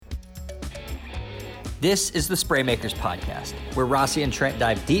This is the Spraymakers Podcast, where Rossi and Trent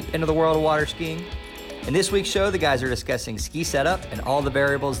dive deep into the world of water skiing. In this week's show, the guys are discussing ski setup and all the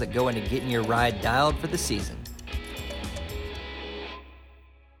variables that go into getting your ride dialed for the season.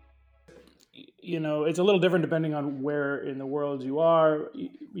 You know, it's a little different depending on where in the world you are,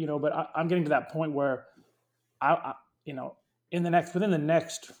 you know, but I'm getting to that point where within the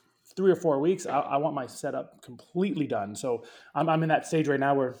next 3 or 4 weeks, I want my setup completely done. So I'm in that stage right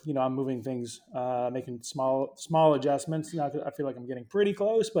now where, you know, I'm moving things, making small adjustments. You know, I feel like I'm getting pretty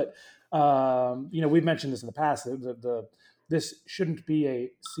close, but you know, we've mentioned this in the past. This shouldn't be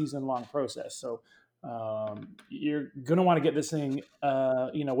a season-long process. So you're going to want to get this thing,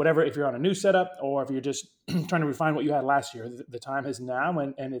 you know, whatever, if you're on a new setup or if you're just trying to refine what you had last year, the time is now,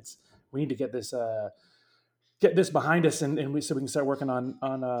 and we need to get this behind us, so we can start working on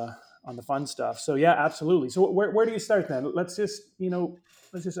the fun stuff. So yeah, absolutely. So where do you start then? Let's just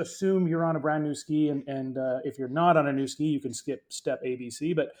assume you're on a brand new ski, and if you're not on a new ski, you can skip step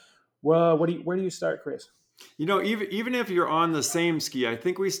ABC. But where do you start, Chris? You know, even if you're on the same ski, I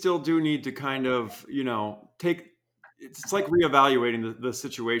think we still do need to kind of, you know, it's like reevaluating the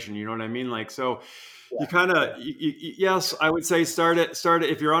situation. You know what I mean? Like, so you kind of, yes, I would say start it.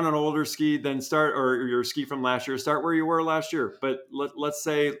 If you're on an older ski, then start, or your ski from last year, start where you were last year. But let's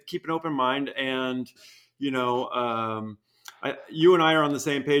say keep an open mind, and, you know, you and I are on the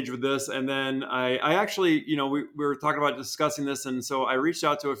same page with this. And then I actually, you know, we were talking about discussing this. And so I reached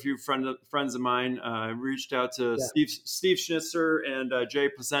out to a few friends of mine. I reached out to Steve Schnitzer and Jay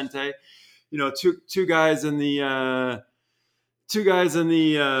Placente, you know, two guys in the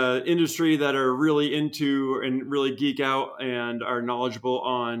industry that are really into and really geek out and are knowledgeable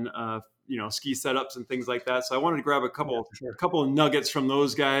on, you know, ski setups and things like that. So I wanted to grab a couple of nuggets from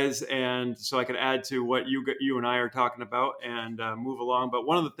those guys, and so I could add to what you and I are talking about and move along. But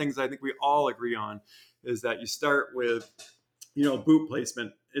one of the things I think we all agree on is that you start with, you know, boot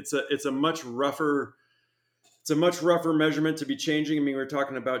placement. It's a much rougher measurement to be changing. I mean, we're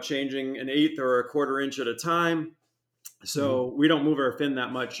talking about changing an eighth or a quarter inch at a time. So we don't move our fin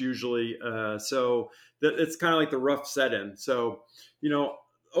that much usually. So it's kind of like the rough set in. So, you know,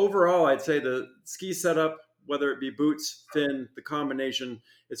 overall, I'd say the ski setup, whether it be boots, fin, the combination,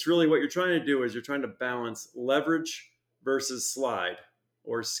 it's really what you're trying to do is you're trying to balance leverage versus slide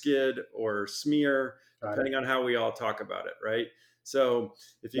or skid or smear, depending on how we all talk about it, right? So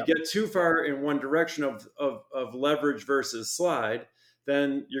if you get too far in one direction of leverage versus slide,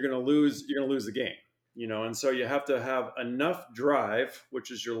 then you're going to lose the game. You know, and so you have to have enough drive,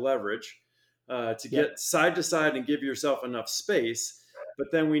 which is your leverage, to get side to side and give yourself enough space.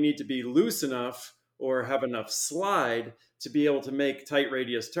 But then we need to be loose enough or have enough slide to be able to make tight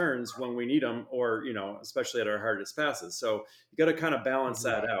radius turns when we need them, or, you know, especially at our hardest passes. So you got to kind of balance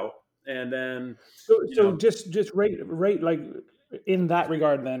that out. And then, so just rate like in that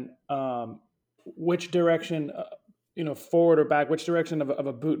regard, then, which direction, you know, forward or back, which direction of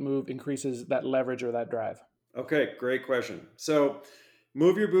a boot move increases that leverage or that drive? Okay, great question. So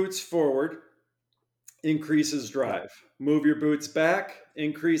move your boots forward, increases drive. Move your boots back,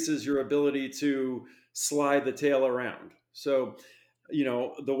 increases your ability to slide the tail around. So, you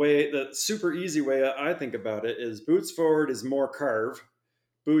know, the super easy way I think about it is boots forward is more carve,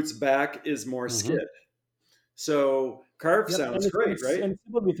 boots back is more skid. So carve sounds great, right? And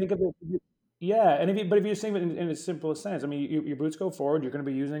simply think of it. Yeah, and if you think of it in its simplest sense, I mean, your boots go forward, you're going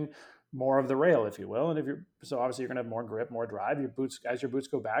to be using more of the rail, if you will, and so obviously you're going to have more grip, more drive. As your boots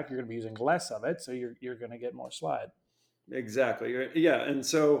go back, you're going to be using less of it, so you're going to get more slide. Exactly. Yeah, and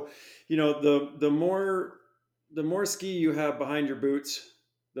so, you know, the more ski you have behind your boots,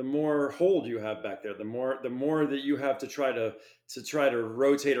 the more hold you have back there. The more that you have to try to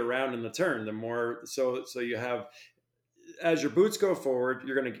rotate around in the turn. The more so you have. As your boots go forward,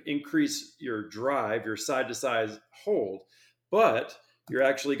 you're going to increase your drive, your side-to-side hold, but you're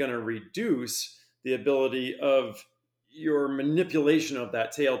actually going to reduce the ability of your manipulation of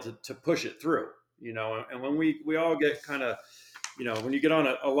that tail to push it through, you know. And when we all get kind of, you know, when you get on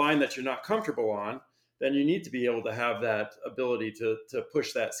a line that you're not comfortable on, then you need to be able to have that ability to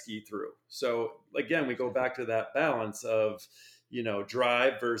push that ski through. So again, we go back to that balance of, you know,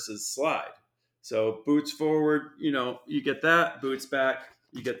 drive versus slide. So boots forward, you know, you get that. Boots back,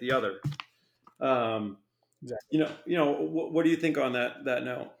 you get the other. Exactly. You know, what do you think on that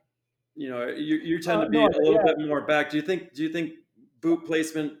note? You know, you tend to be a little bit more back. Do you think boot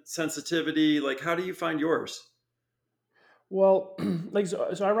placement sensitivity? Like, how do you find yours? Well, like so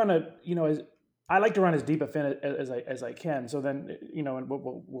I run I like to run as deep a fin as I can. So then, you know, and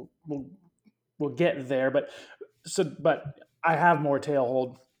we'll get there. But I have more tail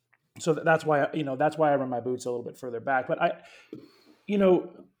hold So that's why, I run my boots a little bit further back. But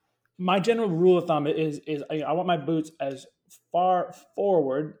my general rule of thumb is I want my boots as far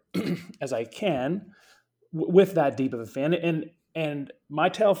forward as I can with that deep of a fin. And my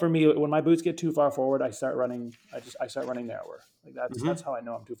tell for me, when my boots get too far forward, I start running. I start running narrower. Like that's how I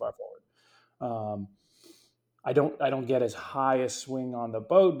know I'm too far forward. I don't get as high a swing on the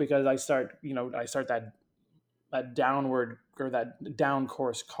boat because I start that downward or that down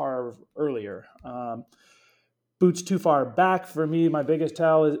course carve earlier. Boots too far back for me, my biggest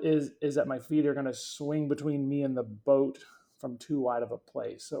tell is that my feet are going to swing between me and the boat from too wide of a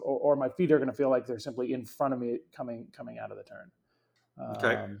place. So, or my feet are going to feel like they're simply in front of me coming out of the turn.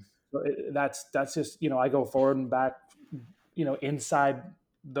 Okay. So that's just, I go forward and back, inside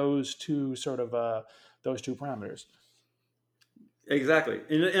those two those two parameters. Exactly.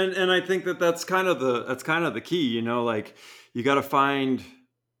 And I think that's kind of the key, like you got to find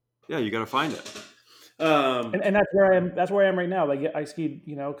it. And that's where I am. That's where I am right now. Like I skied,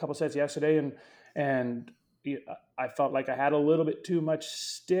 a couple sets yesterday, and I felt like I had a little bit too much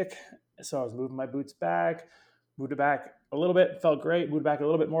stick, so I was moving my boots back, moved it back a little bit, felt great. Moved back a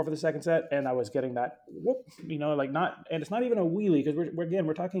little bit more for the second set, and I was getting that whoop, like not, and it's not even a wheelie because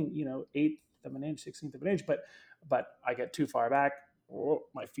we're talking, eighth of an inch, 16th of an inch, but I get too far back. Whoop,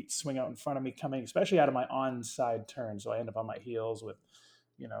 my feet swing out in front of me, coming especially out of my onside turn, so I end up on my heels with,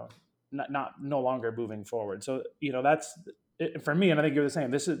 no longer moving forward. So that's it for me, and I think you're the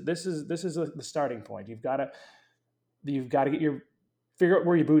same. This is the starting point. You've got to figure out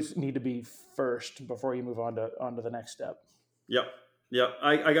where your boots need to be first before you move on to the next step. Yep.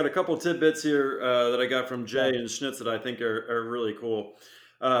 I got a couple tidbits here that I got from Jay and Schnitz that I think are really cool.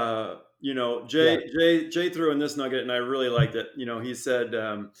 Jay threw in this nugget, and I really liked it. He said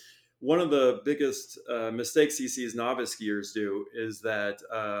one of the biggest mistakes he sees novice skiers do is that,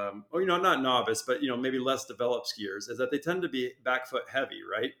 not novice, but maybe less developed skiers, is that they tend to be back foot heavy,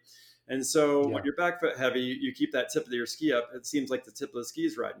 right? And so when you're back foot heavy, you keep that tip of your ski up. It seems like the tip of the ski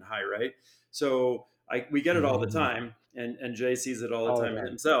is riding high, right? So we get it all the time, and Jay sees it all the time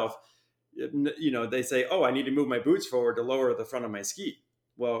himself. They say, "Oh, I need to move my boots forward to lower the front of my ski."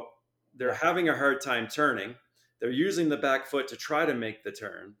 Well, they're having a hard time turning. They're using the back foot to try to make the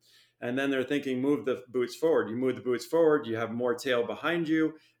turn. And then they're thinking, move the boots forward. You move the boots forward, you have more tail behind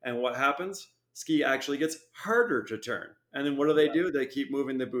you. And what happens? Ski actually gets harder to turn. And then what do? They keep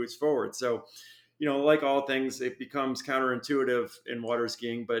moving the boots forward. So, like all things, it becomes counterintuitive in water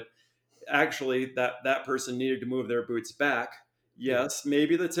skiing. But actually, that person needed to move their boots back. Yes,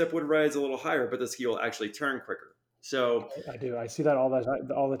 maybe the tip would rise a little higher, but the ski will actually turn quicker. So I do. I see that all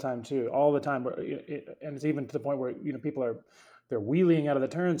the time too. All the time, and it's even to the point where people they're wheeling out of the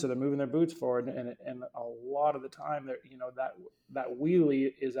turn, so they're moving their boots forward, and a lot of the time, that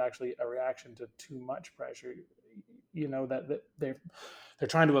wheelie is actually a reaction to too much pressure. That they're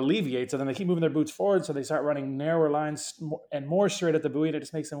trying to alleviate, so then they keep moving their boots forward, so they start running narrower lines and more straight at the buoy, and it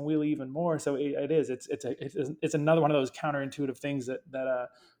just makes them wheelie even more. So it's another one of those counterintuitive things that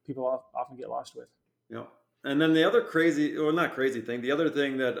people often get lost with. Yeah. And then the other the other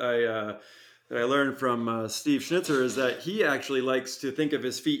thing that I learned from Steve Schnitzer is that he actually likes to think of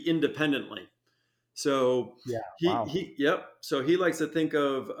his feet independently. So So he likes to think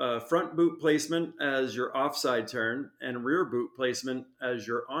of front boot placement as your offside turn and rear boot placement as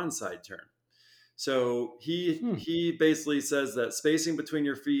your onside turn. So he basically says that spacing between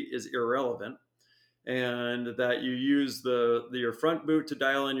your feet is irrelevant, and that you use your front boot to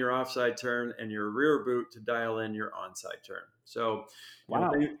dial in your offside turn and your rear boot to dial in your onside turn. So,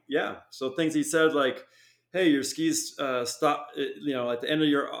 so things he said like, "Hey, your skis stop. At the end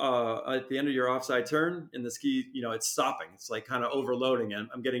of your offside turn in the ski, it's stopping. It's like kind of overloading, and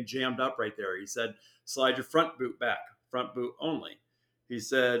I'm getting jammed up right there." He said, "Slide your front boot back, front boot only." He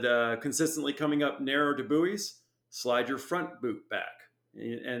said, "Consistently coming up narrow to buoys, slide your front boot back."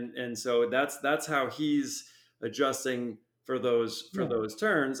 And so that's how he's adjusting for those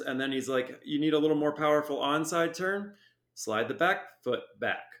turns. And then he's like, you need a little more powerful onside turn, slide the back foot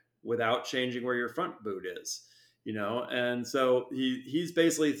back without changing where your front boot is, and so he's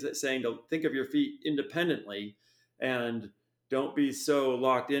basically saying to think of your feet independently and don't be so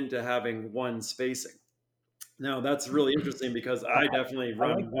locked into having one spacing. Now that's really interesting because I definitely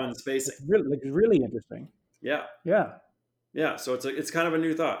run one spacing. It's really interesting. Yeah, so it's kind of a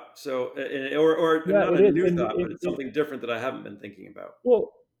new thought. So, not a new thought, but it's something different that I haven't been thinking about.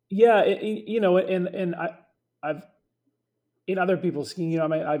 Well, yeah, and I've in other people's skiing,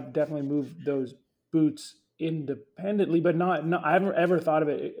 I've definitely moved those boots independently, but not I haven't ever thought of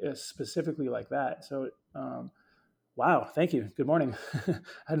it specifically like that. So, Wow. Thank you. Good morning. I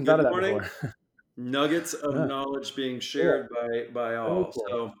hadn't thought Good of that morning. before. Nuggets of Yeah, knowledge being cool. shared by Very all. cool.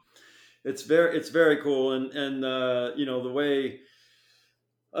 So it's very cool, and the way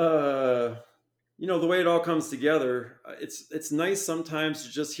uh, the way it all comes together. It's nice sometimes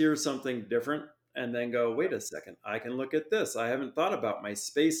to just hear something different and then go, wait a second, I can look at this. I haven't thought about my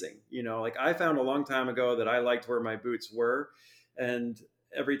spacing. Like I found a long time ago that I liked where my boots were, and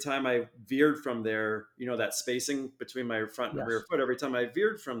every time I veered from there, that spacing between my front and rear Yes. foot, every time I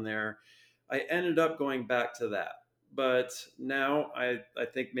veered from there, I ended up going back to that. But now I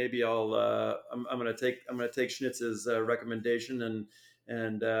think maybe I'm gonna take Schnitz's recommendation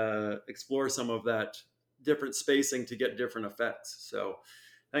and explore some of that different spacing to get different effects. So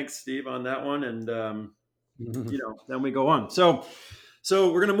thanks, Steve, on that one. And then we go on. So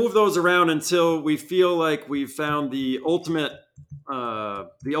we're going to move those around until we feel like we've found the ultimate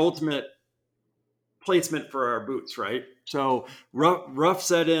placement for our boots, right? So rough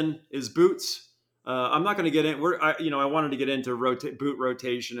set in is boots. I'm not going to get in. I wanted to get into boot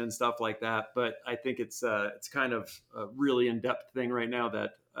rotation and stuff like that, but I think it's kind of a really in depth thing right now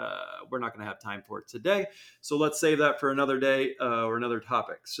that we're not going to have time for it today. So let's save that for another day or another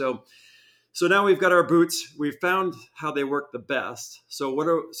topic. So now we've got our boots. We've found how they work the best. So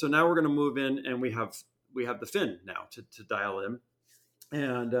now we're going to move in, and we have the fin now to dial in.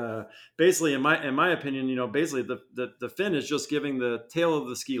 And basically, in my opinion, basically the fin is just giving the tail of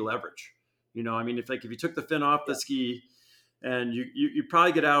the ski leverage. I mean, if you took the fin off the ski, and you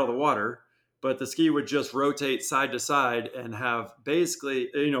probably get out of the water, but the ski would just rotate side to side and have basically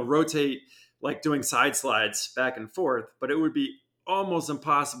rotate like doing side slides back and forth. But it would be almost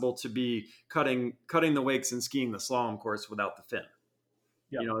impossible to be cutting the wakes and skiing the slalom course without the fin.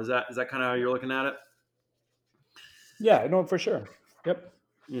 Yep. Is that kind of how you're looking at it? Yeah, no, for sure. Yep.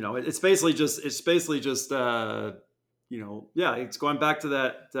 It's basically just it's going back to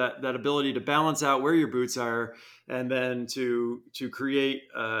that ability to balance out where your boots are, and then to create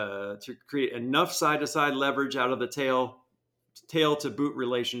enough side to side leverage out of the tail to boot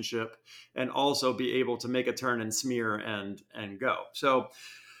relationship, and also be able to make a turn and smear and go. So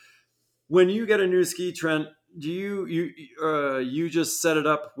when you get a new ski, Trent, do you just set it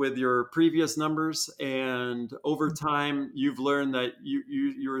up with your previous numbers, and over time you've learned that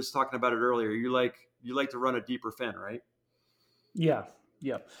you were just talking about it earlier, you like to run a deeper fin, right? Yeah.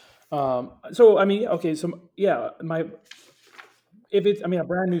 Yeah. So I mean, okay. So yeah, if it's, I mean, a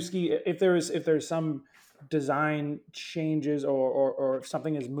brand new ski, if there's some design changes, or if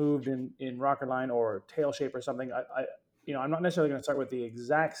something is moved in rocker line or tail shape or something, I'm not necessarily going to start with the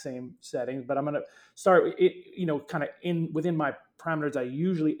exact same settings, but I'm going to start it, kind of within my parameters I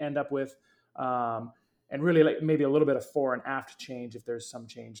usually end up with, and really like maybe a little bit of fore and aft change if there's some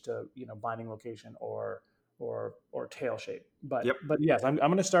change to binding location or tail shape. But Yep. but yes, I'm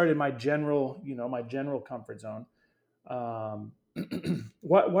going to start in my general comfort zone. Why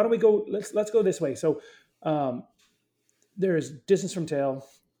don't we go? Let's go this way. So there's distance from tail.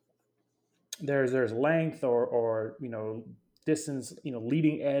 There's length or distance,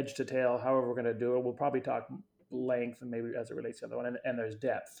 leading edge to tail. However we're going to do it, we'll probably talk length and maybe as it relates to the other one, and there's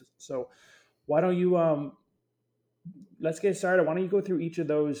depth. So why don't you let's get started. Why don't you go through each of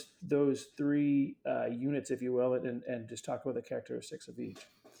those three units, if you will, and just talk about the characteristics of each.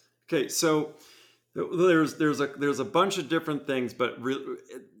 Okay, so there's a bunch of different things, but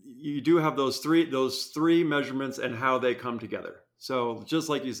you do have those three measurements and how they come together. So just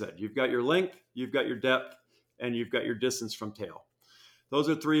like you said, you've got your length, you've got your depth, and you've got your distance from tail. Those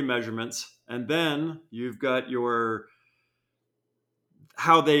are three measurements, and then you've got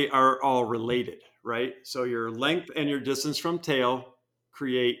how they are all related, right? So your length and your distance from tail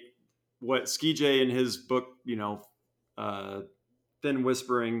create what Ski J in his book, Fin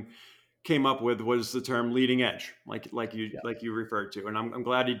Whispering, came up with, was the term leading edge, like you referred to. And I'm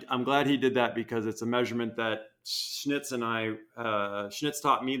glad he did that, because it's a measurement that Schnitz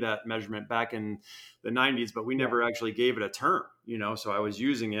taught me that measurement back in the 90s, but we never actually gave it a term, so I was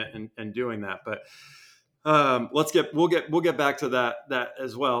using it and doing that. But we'll get back to that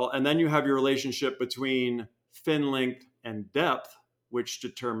as well. And then you have your relationship between fin length and depth, which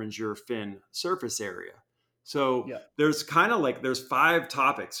determines your fin surface area. So there's kind of there's 5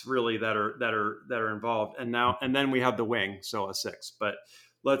 topics really that are involved, and then we have the wing, so a 6. But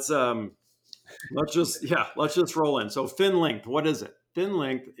let's just roll in. So fin length, what is it? Fin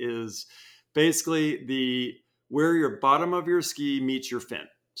length is basically where your bottom of your ski meets your fin.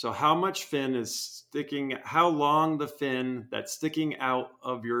 So how much fin is sticking, how long the fin that's sticking out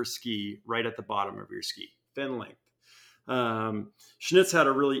of your ski right at the bottom of your ski, fin length. Schnitz had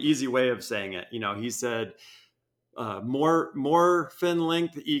a really easy way of saying it. He said, more fin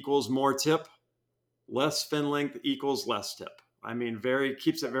length equals more tip, less fin length equals less tip. I mean,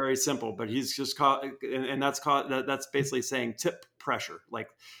 keeps it very simple, but he's just that's basically saying tip pressure, like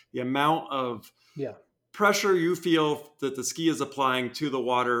the amount of pressure you feel that the ski is applying to the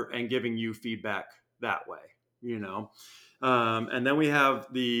water and giving you feedback that way, and then we have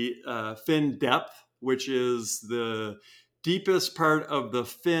the fin depth, which is the deepest part of the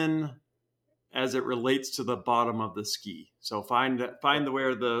fin as it relates to the bottom of the ski. So find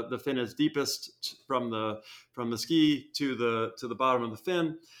where the fin is deepest from the ski to the bottom of the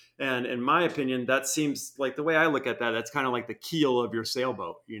fin. And in my opinion, that seems like, the way I look at that, that's kind of like the keel of your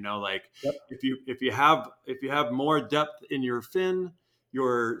sailboat. If you have more depth in your fin,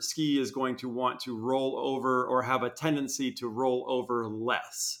 your ski is going to want to roll over, or have a tendency to roll over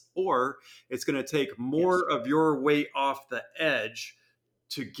less, or it's going to take more of your weight off the edge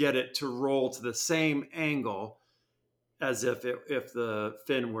to get it to roll to the same angle as if the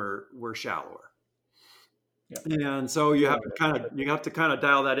fin were shallower. Yeah. And so you have to kind of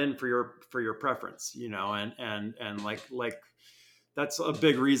dial that in for your preference, and like that's a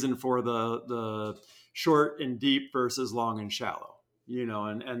big reason for the short and deep versus long and shallow,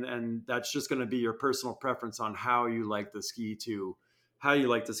 and that's just going to be your personal preference on how you like the ski to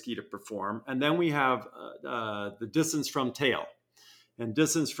perform. And then we have the distance from tail. And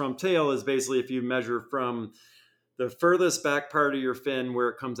distance from tail is basically if you measure from the furthest back part of your fin, where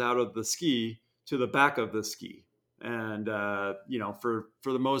it comes out of the ski, to the back of the ski. And for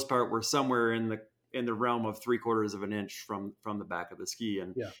the most part, we're somewhere in the realm of 3/4 of an inch from the back of the ski.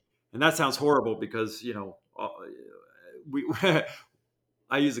 And that sounds horrible because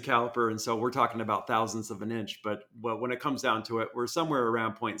I use a caliper, and so we're talking about thousandths of an inch. But when it comes down to it, we're somewhere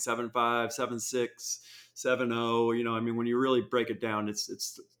around 0.75, 0.76, 0.70. I mean, when you really break it down,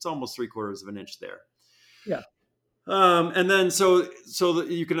 it's almost 3/4 of an inch there. Yeah. And then so that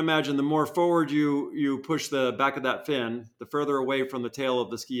you can imagine, the more forward you push the back of that fin, the further away from the tail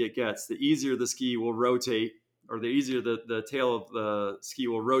of the ski it gets, the easier the ski will rotate, or the easier the tail of the ski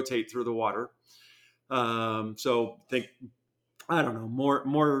will rotate through the water. So think, I don't know,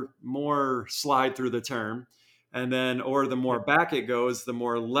 more slide through the term. And then, or the more back it goes, the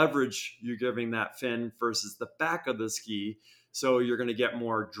more leverage you're giving that fin versus the back of the ski. So you're going to get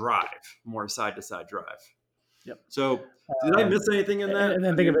more drive, more side to side drive. Yep. So did I miss anything in that? And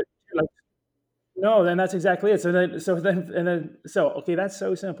then think of it like, no, then that's exactly it. So okay, that's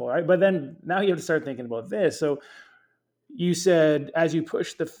so simple, right? But then now you have to start thinking about this. So you said, as you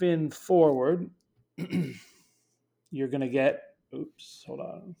push the fin forward, you're going to get, hold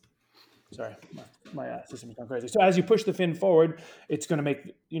on. Sorry, my system has gone crazy. So as you push the fin forward, it's going to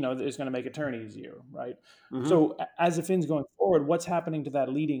make, it's going to make a turn easier, right? Mm-hmm. So as the fin's going forward, what's happening to that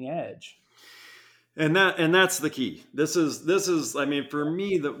leading edge? And that's the key. This is, I mean, for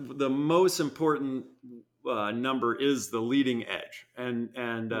me, the most important number is the leading edge, and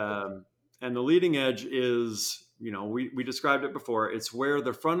the leading edge is, we described it before. It's where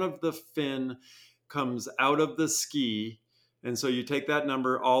the front of the fin comes out of the ski. And so you take that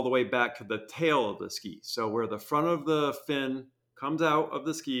number all the way back to the tail of the ski. So where the front of the fin comes out of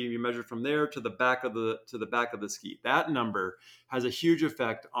the ski, you measure from there to the back of the ski. That number has a huge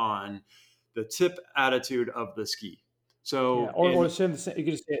effect on the tip attitude of the ski. So, or you could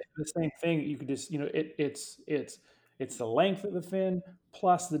just say the same thing. You could just, it's the length of the fin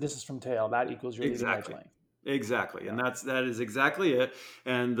plus the distance from tail that equals your leading edge length. Exactly. And that is exactly it.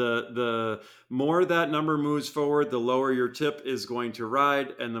 And the more that number moves forward, the lower your tip is going to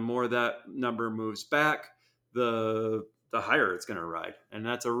ride. And the more that number moves back, the higher it's going to ride. And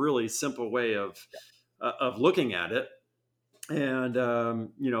that's a really simple way of looking at it. And,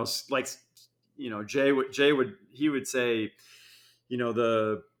 Jay would say,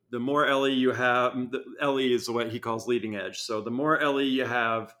 the more LE you have, the LE is what he calls leading edge. So the more LE you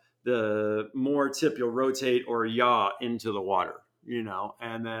have, the more tip you'll rotate or yaw into the water,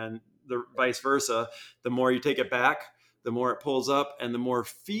 and then the vice versa. The more you take it back, the more it pulls up, and the more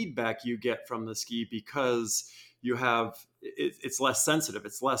feedback you get from the ski, because you have it's less sensitive.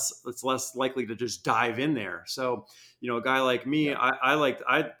 It's less likely to just dive in there. So, a guy like me,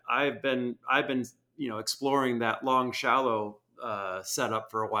 I've been exploring that long shallow setup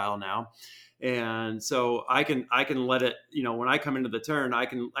for a while now. And so I can let it, when I come into the turn, I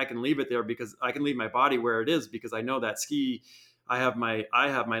can leave it there, because I can leave my body where it is, because I know that ski, I have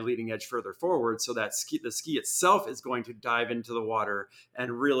my leading edge further forward. So that the ski itself is going to dive into the water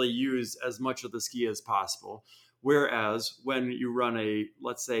and really use as much of the ski as possible. Whereas when you run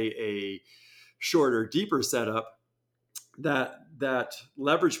let's say a shorter, deeper setup, that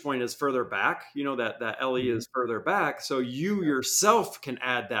leverage point is further back, that LE is further back. So you yourself can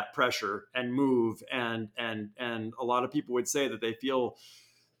add that pressure and move. And a lot of people would say that they feel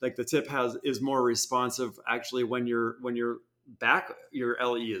like the tip is more responsive actually when you're back, your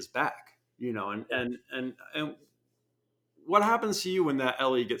LE is back, and what happens to you when that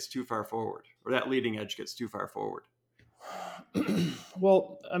LE gets too far forward or that leading edge gets too far forward?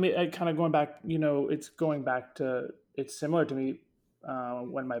 Well, I mean, kind of going back, it's similar to me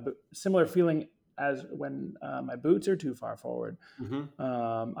when similar feeling as when my boots are too far forward.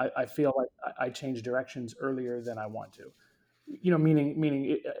 Mm-hmm. I feel like I change directions earlier than I want to,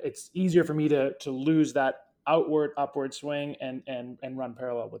 meaning it's easier for me to lose that upward swing and run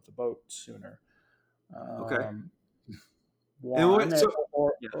parallel with the boat sooner. Okay. Or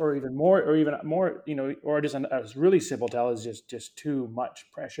even more, or just a really simple tell is just too much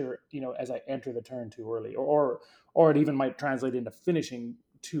pressure, as I enter the turn too early, or it even might translate into finishing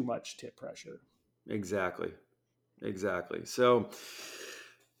too much tip pressure. Exactly. So,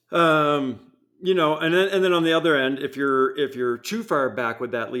 and then on the other end, if you're too far back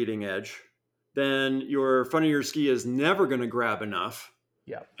with that leading edge, then your front of your ski is never going to grab enough.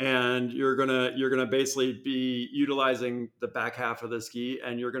 Yeah. And you're gonna basically be utilizing the back half of the ski,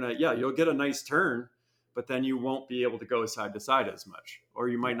 and you'll get a nice turn, but then you won't be able to go side to side as much, or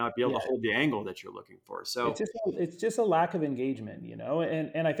you might not be able to hold the angle that you're looking for. So it's just a lack of engagement,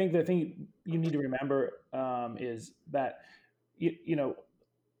 and I think the thing you need to remember is that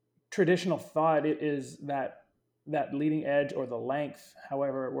traditional thought is that leading edge or the length,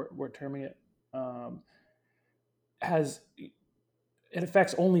 however we're terming it, it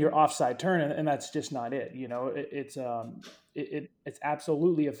affects only your offside turn, and that's just not it. It's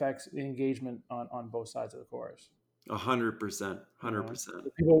absolutely affects the engagement on both sides of the course. 100%.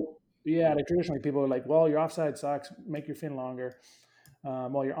 Traditionally people are like, well, your offside sucks, make your fin longer.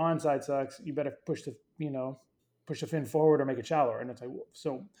 Well, your onside sucks, you better push the fin forward or make it shallower. And it's like,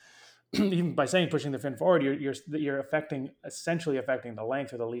 so even by saying pushing the fin forward, you're essentially affecting the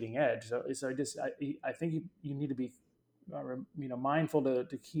length of the leading edge. So I think you need to be mindful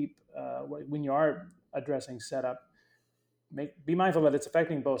to keep when you are addressing setup, be mindful that it's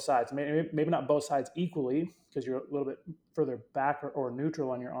affecting both sides. Maybe not both sides equally, because you're a little bit further back or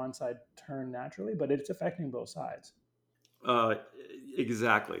neutral on your onside turn naturally, but it's affecting both sides.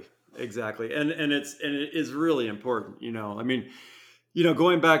 Exactly, and it is really important.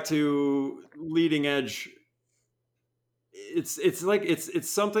 Going back to leading edge, it's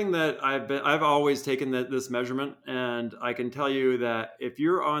something that I've always taken this measurement, and I can tell you that if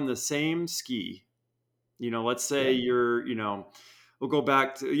you're on the same ski, let's say we'll go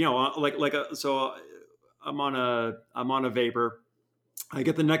back to so I'm on a vapor. I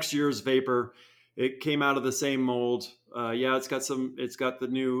get the next year's vapor. It came out of the same mold. It's got the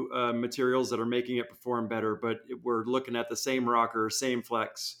new materials that are making it perform better, but we're looking at the same rocker, same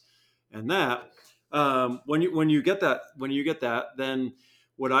flex, and that. When you get that, then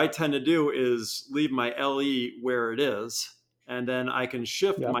what I tend to do is leave my LE where it is, and then I can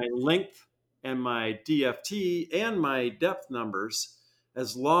shift my length and my DFT and my depth numbers,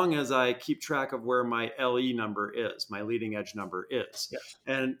 as long as I keep track of where my LE number is, my leading edge number is. Yes.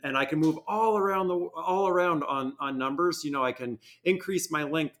 And I can move all around on numbers. I can increase my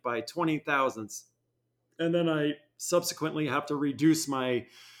length by 20 thousandths, and then I subsequently have to reduce my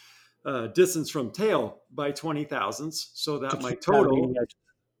distance from tail by 20 thousandths, so that my total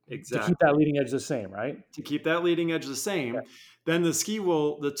to keep that leading edge the same, right? To keep that leading edge the same, then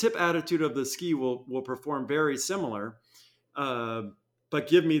the tip attitude of the ski will perform very similar, but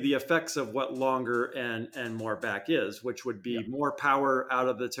give me the effects of what longer and more back is, which would be more power out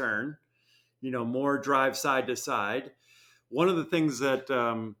of the turn, more drive side to side. One of the things that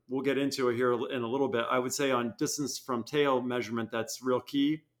we'll get into here in a little bit, I would say on distance from tail measurement, that's real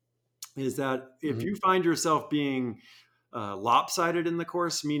key, is that if you find yourself being lopsided in the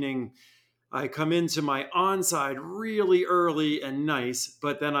course, meaning I come into my onside really early and nice,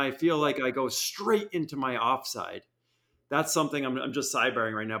 but then I feel like I go straight into my offside. That's something I'm just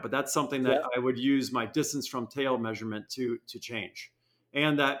sidebarring right now, but that's something that I would use my distance from tail measurement to change,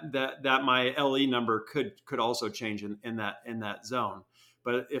 and that my LE number could also change in that zone.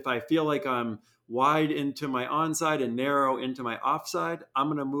 But if I feel like I'm wide into my onside and narrow into my offside, I'm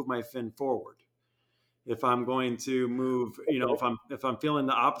going to move my fin forward. If I'm going to move, if I'm feeling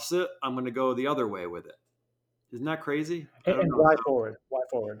the opposite, I'm going to go the other way with it. Isn't that crazy? And why forward? Why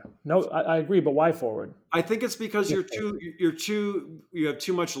forward? No, I agree, but why forward? I think it's because you have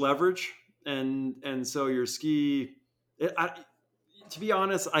too much leverage, and so your ski. to be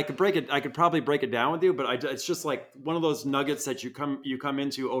honest, I could probably break it down with you, but it's just like one of those nuggets that you come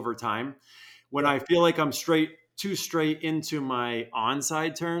into over time. When I feel like I'm too straight into my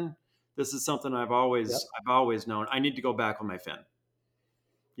onside turn, this is something I've always known. I need to go back with my fin.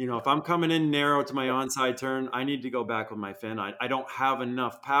 If I'm coming in narrow to my onside turn, I need to go back with my fin. I don't have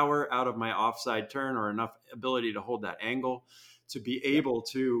enough power out of my offside turn or enough ability to hold that angle to be able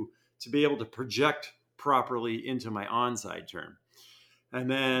to project properly into my onside turn. And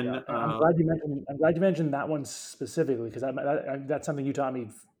then I'm glad you mentioned that one specifically, because that's something you taught me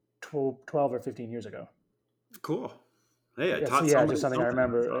 12 or 15 years ago. Cool. Hey, I taught just something I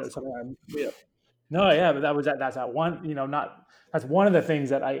remember. Awesome. But that's that one. That's one of the things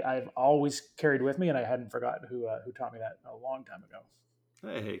that I've always carried with me, and I hadn't forgotten who taught me that a long time ago.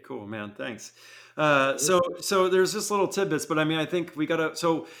 Hey, cool, man. Thanks. So there's just little tidbits, but I mean, I think we gotta.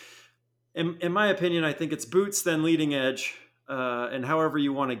 So, in my opinion, I think it's boots, then leading edge. And however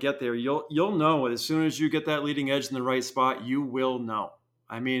you want to get there, you'll know as soon as you get that leading edge in the right spot, you will know.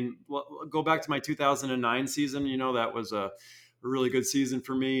 I mean, go back to my 2009 season. That was a really good season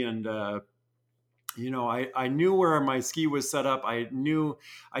for me, and I knew where my ski was set up. I knew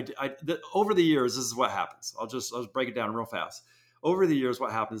over the years, this is what happens. I'll break it down real fast. Over the years,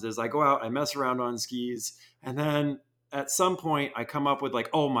 what happens is I go out, I mess around on skis, and then at some point I come up with like,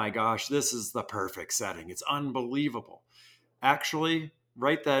 oh my gosh, this is the perfect setting. It's unbelievable. Actually,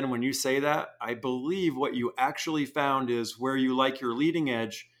 right then, when you say that, I believe what you actually found is where you like your leading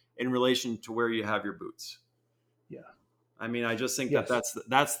edge in relation to where you have your boots. Yeah. I mean, I just think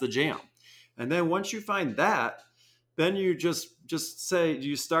that's the jam. And then once you find that, then you just say,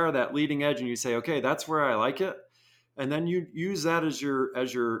 you start that leading edge and you say, okay, that's where I like it. And then you use that as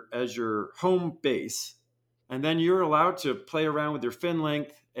your home base. And then you're allowed to play around with your fin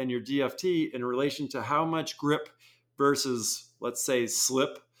length and your DFT in relation to how much grip versus, let's say,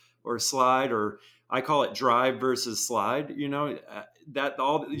 slip or slide, or I call it drive versus slide. You're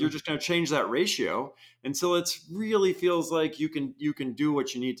just going to change that ratio until it really feels like you can do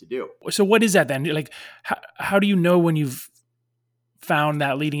what you need to do. So what is that then? Like, how do you know when you've found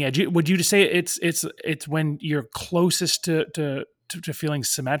that leading edge? Would you just say it's when you're closest to feeling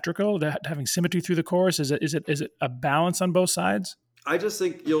symmetrical, to having symmetry through the course? Is it a balance on both sides? I just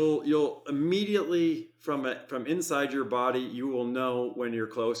think you'll immediately from inside your body, you will know when you're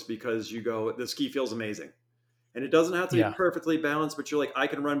close, because the ski feels amazing. And it doesn't have to be perfectly balanced, but you're like, I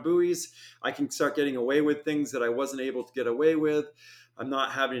can run buoys. I can start getting away with things that I wasn't able to get away with. I'm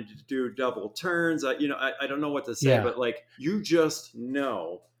not having to do double turns. I don't know what to say, but like, you just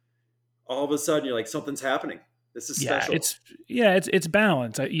know all of a sudden you're like, something's happening. This is special. It's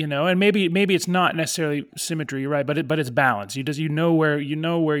balance, and maybe it's not necessarily symmetry, right? But it's balance. You know where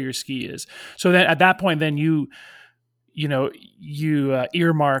your ski is. So then at that point, then you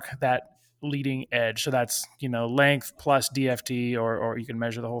earmark that leading edge. So that's length plus DFT, or you can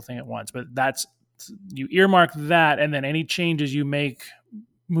measure the whole thing at once. But you earmark that, and then any changes you make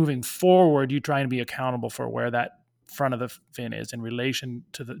moving forward, you try and be accountable for where that front of the fin is in relation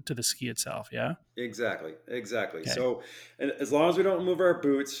to the ski itself. Yeah, exactly. Okay. So, and as long as we don't move our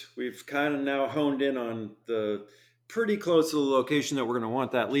boots, we've kind of now honed in on the pretty close to the location that we're going to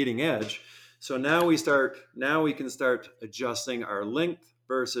want that leading edge. So now we can start adjusting our length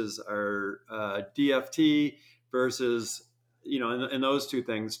versus our DFT versus and those two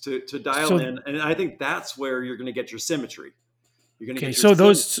things to dial in. And I think that's where you're going to get your symmetry. You're going to get your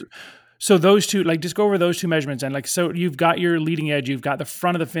symmetry. So those two, like, just go over those two measurements. And like, so you've got your leading edge, you've got the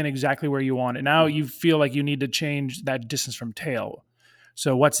front of the fin exactly where you want it. Now you feel like you need to change that distance from tail.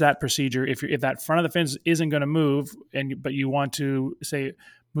 So what's that procedure? If that front of the fin isn't going to move, but you want to say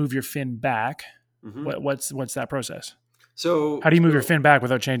move your fin back, what's that process? So how do you move your fin back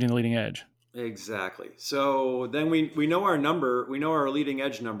without changing the leading edge? Exactly. So then we know our number. We know our leading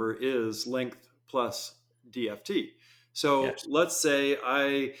edge number is length plus DFT. So let's say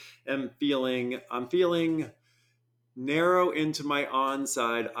I'm feeling narrow into my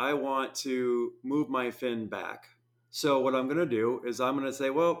onside. I want to move my fin back. So what I'm going to do is I'm going to say,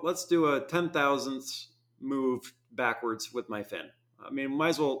 well, let's do a 10 thousandths move backwards with my fin. I mean, might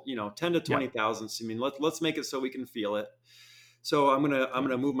as well, 10 to 20 thousandths. I mean, let's make it so we can feel it. So I'm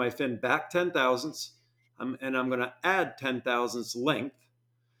gonna move my fin back 10 thousandths, and I'm gonna add 10 thousandths length.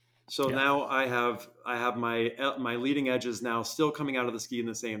 So now I have my leading edge is now still coming out of the ski in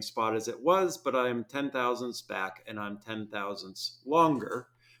the same spot as it was, but I'm 10 thousandths back and I'm 10 thousandths longer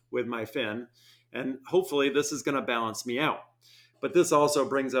with my fin, and hopefully this is gonna balance me out. But this also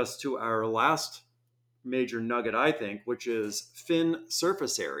brings us to our last major nugget, I think, which is fin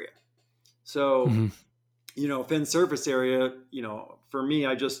surface area. So. fin surface area, for me,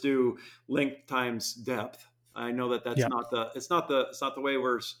 I just do length times depth. I know that Yeah. it's not the way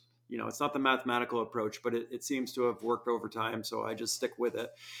it's not the mathematical approach, but it seems to have worked over time. So I just stick with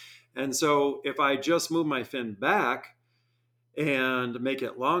it. And so if I just move my fin back and make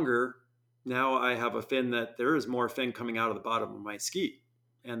it longer, now I have a fin that there is more fin coming out of the bottom of my ski.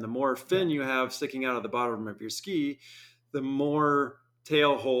 And the more fin you have sticking out of the bottom of your ski, the more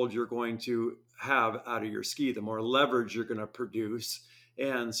tail hold you're going to have out of your ski, the more leverage you're going to produce.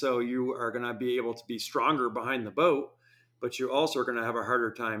 And so you are going to be able to be stronger behind the boat, but you also are going to have a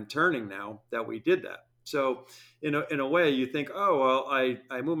harder time turning now that we did that. So in a way you think, oh, well,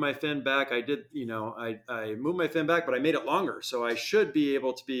 I moved my fin back. I did, I moved my fin back, but I made it longer. So I should be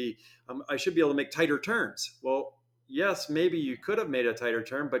able to make tighter turns. Well, yes, maybe you could have made a tighter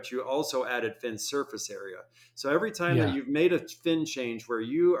turn, but you also added fin surface area. So every time that you've made a fin change where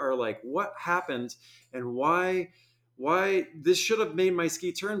you are like, what happened and why this should have made my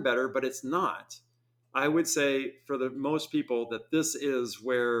ski turn better, but it's not. I would say for the most people that this is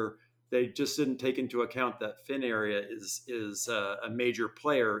where they just didn't take into account that fin area is a major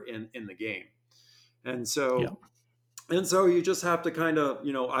player in the game. And so you just have to kind of,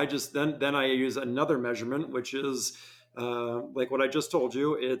 I just then I use another measurement, which is like what I just told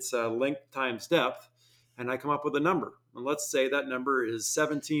you. It's length times depth, and I come up with a number. And let's say that number is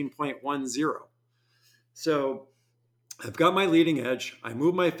 17.10. So I've got my leading edge. I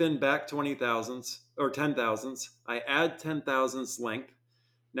move my fin back 20 thousandths or 10 thousandths. I add 10 thousandths length.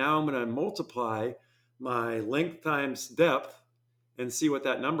 Now I'm going to multiply my length times depth and see what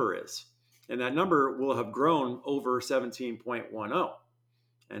that number is. And that number will have grown over 17.10.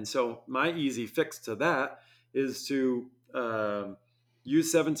 And so my easy fix to that is to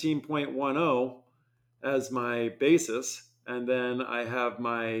use 17.10 as my basis. And then I have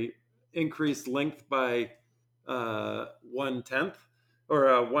my increased length by 1/10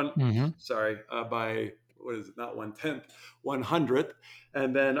 or by, what is it? Not 1/10, 100th.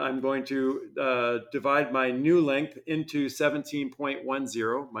 And then I'm going to divide my new length into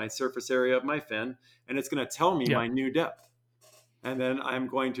 17.10, my surface area of my fin, and it's going to tell me my new depth. And then I'm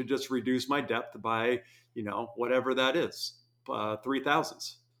going to just reduce my depth by, whatever that is, 3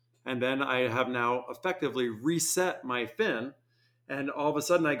 thousandths. And then I have now effectively reset my fin. And all of a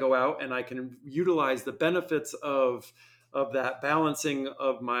sudden I go out and I can utilize the benefits of that balancing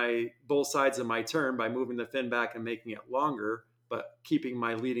of my both sides of my turn by moving the fin back and making it longer, but keeping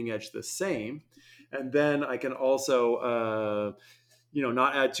my leading edge the same. And then I can also,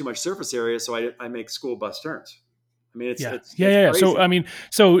 not add too much surface area. So I make school bus turns. I mean, it's crazy. So, I mean,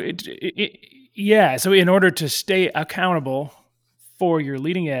 so so in order to stay accountable for your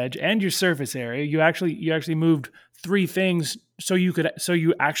leading edge and your surface area, you actually moved 3 things. So you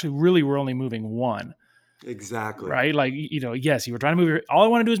actually really were only moving 1. Exactly. Right. Like, yes, you were trying to move all I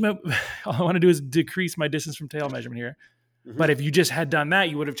want to do is decrease my distance from tail measurement here. Mm-hmm. But if you just had done that,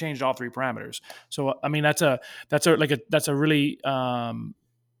 you would have changed all 3 parameters. So, I mean, that's a really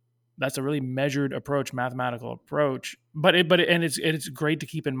measured approach, mathematical approach. But it's great to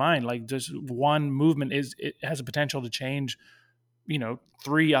keep in mind, like just one movement it has a potential to change,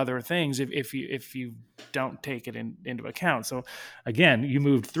 3 other things if you don't take it into account. So again, you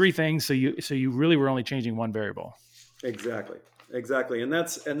moved 3 things, so you really were only changing 1 variable. Exactly. And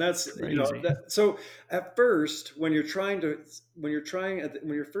that's so at first when you're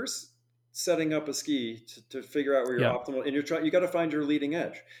first setting up a ski to figure out where you're optimal, and you got to find your leading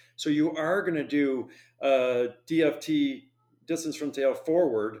edge. So you are going to do DFT, distance from tail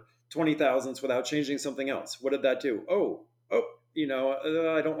forward, 20 thousandths without changing something else. What did that do?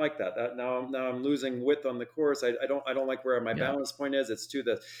 I don't like that. Now I'm losing width on the course. I don't like where my balance point is. It's to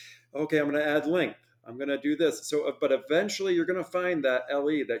the, okay, I'm going to add length. I'm going to do this. So, but eventually you're going to find that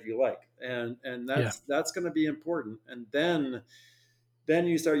LE that you like. And that's going to be important. And then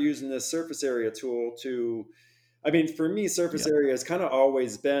you start using this surface area tool for me, surface area has kind of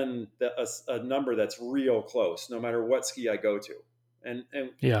always been a number that's real close, no matter what ski I go to. And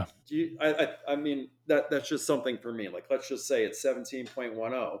I mean, that's just something for me. Like, let's just say it's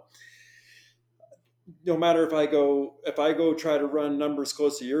 17.10. No matter if I go try to run numbers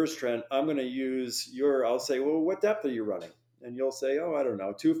close to yours, Trent, I'm going to use I'll say, well, what depth are you running? And you'll say, oh, I don't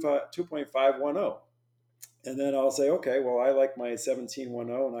know, 2.510. And then I'll say, okay, well, I like my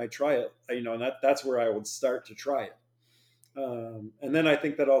 17.10, and I try it, and that's where I would start to try it. And then I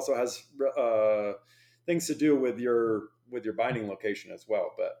think that also has things to do with your binding location as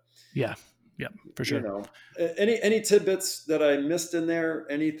well. But yeah, for sure. Any tidbits that I missed in there?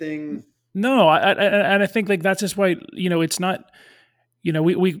 Anything? No, I think like that's just why, it's not,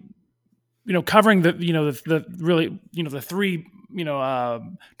 covering the really, the three,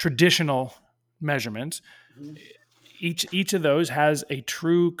 traditional measurements. Mm-hmm. Each of those has a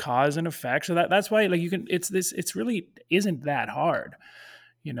true cause and effect. So that's why, like, it's really isn't that hard,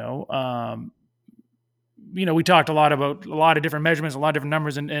 we talked a lot about a lot of different measurements, a lot of different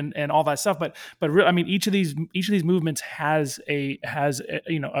numbers, and all that stuff. But I mean, each of these movements has a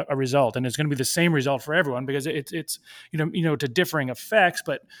result, and it's going to be the same result for everyone because it's to differing effects.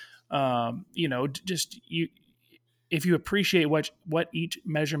 But if you appreciate what each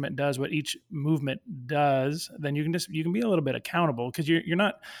measurement does, what each movement does, then you can be a little bit accountable because you're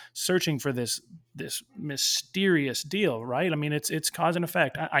not searching for this mysterious deal, right? I mean, it's cause and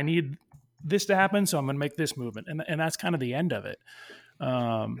effect. I need this to happen, so I'm going to make this movement, and that's kind of the end of it.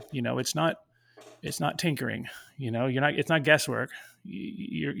 It's not tinkering. It's not guesswork.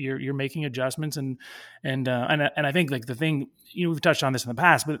 You're making adjustments, and I think, like, the thing, we've touched on this in the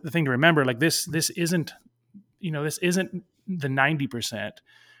past, but the thing to remember, like, this isn't the 90%.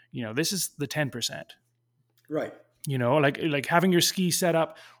 This is the 10%. Right. Like having your ski set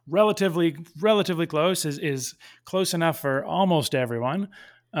up relatively close is close enough for almost everyone.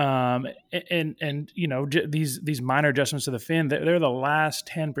 These minor adjustments to the fin, they're the last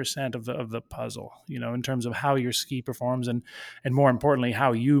 10% of the puzzle, in terms of how your ski performs and more importantly,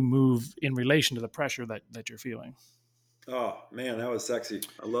 how you move in relation to the pressure that you're feeling. Oh man, that was sexy.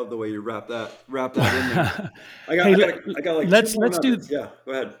 I love the way you wrap that in there. I got like let's do. Yeah,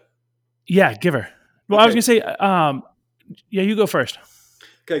 go ahead. Yeah, give her. Well, okay. I was gonna say, yeah, you go first.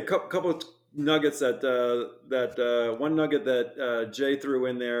 Okay, couple of nuggets that one nugget that Jay threw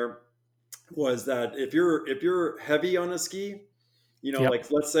in there was that if you're heavy on a ski, yep.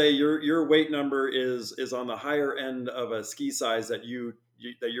 Like, let's say your weight number is on the higher end of a ski size that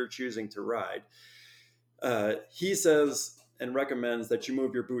you're choosing to ride. He says and recommends that you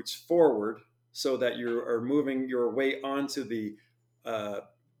move your boots forward so that you are moving your weight onto the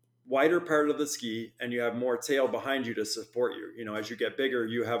wider part of the ski, and you have more tail behind you to support you. As you get bigger,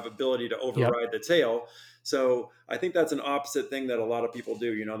 you have ability to override the tail. So I think that's an opposite thing that a lot of people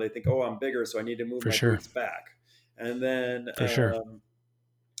do. They think, oh, I'm bigger, so I need to move my boots back. And then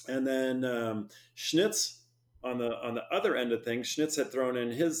Schnitz, on the other end of things, Schnitz had thrown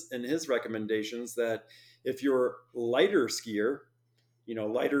in his recommendations that if you're lighter skier,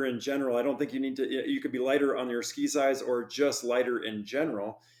 lighter in general, I don't think you could be lighter on your ski size or just lighter in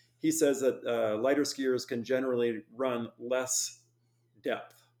general. He says that lighter skiers can generally run less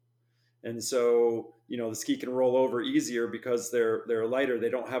depth. And so, the ski can roll over easier because they're lighter. They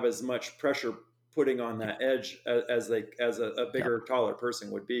don't have as much pressure putting on that edge as a bigger, taller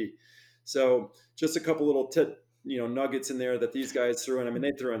person would be. So just a couple little nuggets in there that these guys threw in. I mean,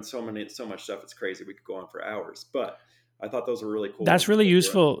 they threw in so much stuff. It's crazy. We could go on for hours, but I thought those were really cool. That's really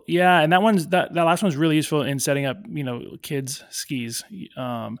useful. Yeah. And that last one's really useful in setting up, kids' skis.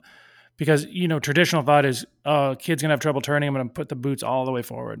 Because, traditional thought is, kid's going to have trouble turning. I'm going to put the boots all the way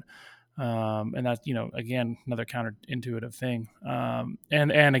forward. And that's, again, another counterintuitive thing.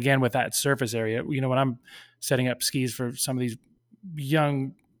 And again, with that surface area, when I'm setting up skis for some of these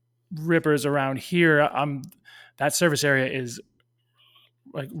young rippers around here, that surface area is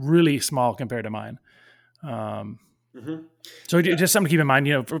like really small compared to mine. So just something to keep in mind,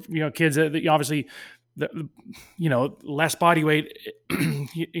 for kids, obviously, less body weight,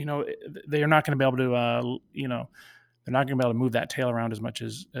 they are not going to be able to, they're not going to be able to move that tail around as much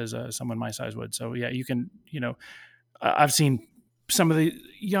as someone my size would. So yeah, you can, I've seen some of the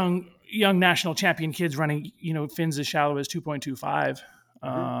young national champion kids running, fins as shallow as 2.25,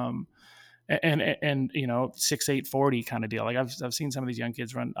 and 6'8", 40 kind of deal. Like I've seen some of these young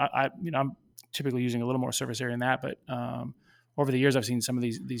kids run. I'm typically using a little more surface area than that, but over the years I've seen some of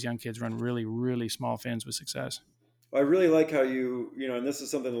these young kids run really, really small fins with success. I really like how and this is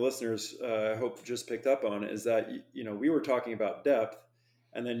something the listeners I hope just picked up on, is that, we were talking about depth,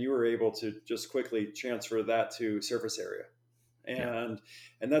 and then you were able to just quickly transfer that to surface area. And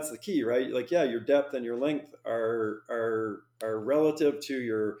that's the key, right? Like, your depth and your length are relative to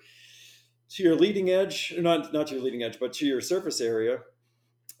your leading edge, not to your leading edge, but to your surface area.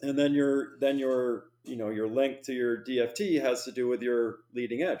 And then your length to your DFT has to do with your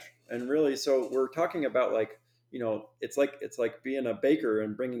leading edge. And really, so we're talking about, like, it's like being a baker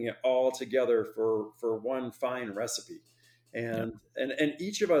and bringing it all together for one fine recipe. And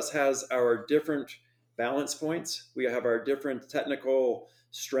each of us has our different balance points. We have our different technical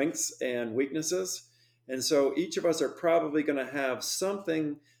strengths and weaknesses. And so each of us are probably going to have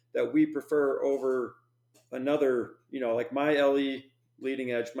something that we prefer over another, like my LE,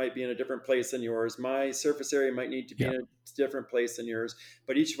 leading edge might be in a different place than yours. My surface area might need to be Yeah. in a different place than yours,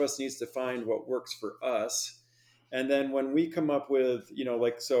 but each of us needs to find what works for us. And then when we come up with,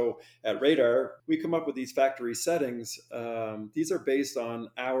 so at Radar, we come up with these factory settings. These are based on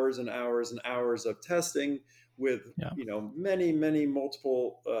hours and hours and hours of testing with, many, many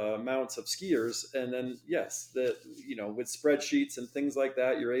multiple amounts of skiers. And then, yes, with spreadsheets and things like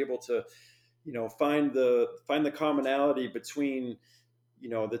that, you're able to, find the commonality between,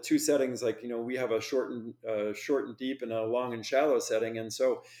 the two settings. Like, we have a short and deep and a long and shallow setting. And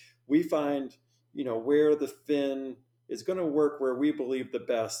so we find, where the fin is going to work, where we believe the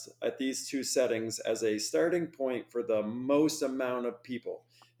best at these two settings as a starting point for the most amount of people.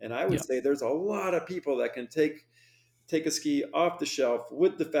 And I would say there's a lot of people that can take a ski off the shelf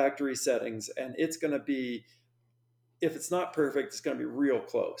with the factory settings, and it's going to be, if it's not perfect, it's going to be real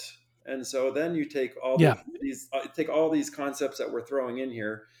close. And so then you take all these concepts that we're throwing in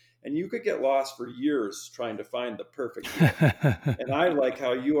here, and you could get lost for years trying to find the perfect deal. And I like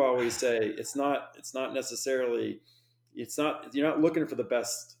how you always say you're not looking for the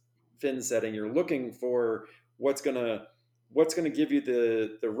best fin setting. You're looking for what's gonna give you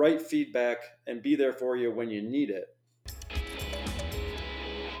the right feedback and be there for you when you need it.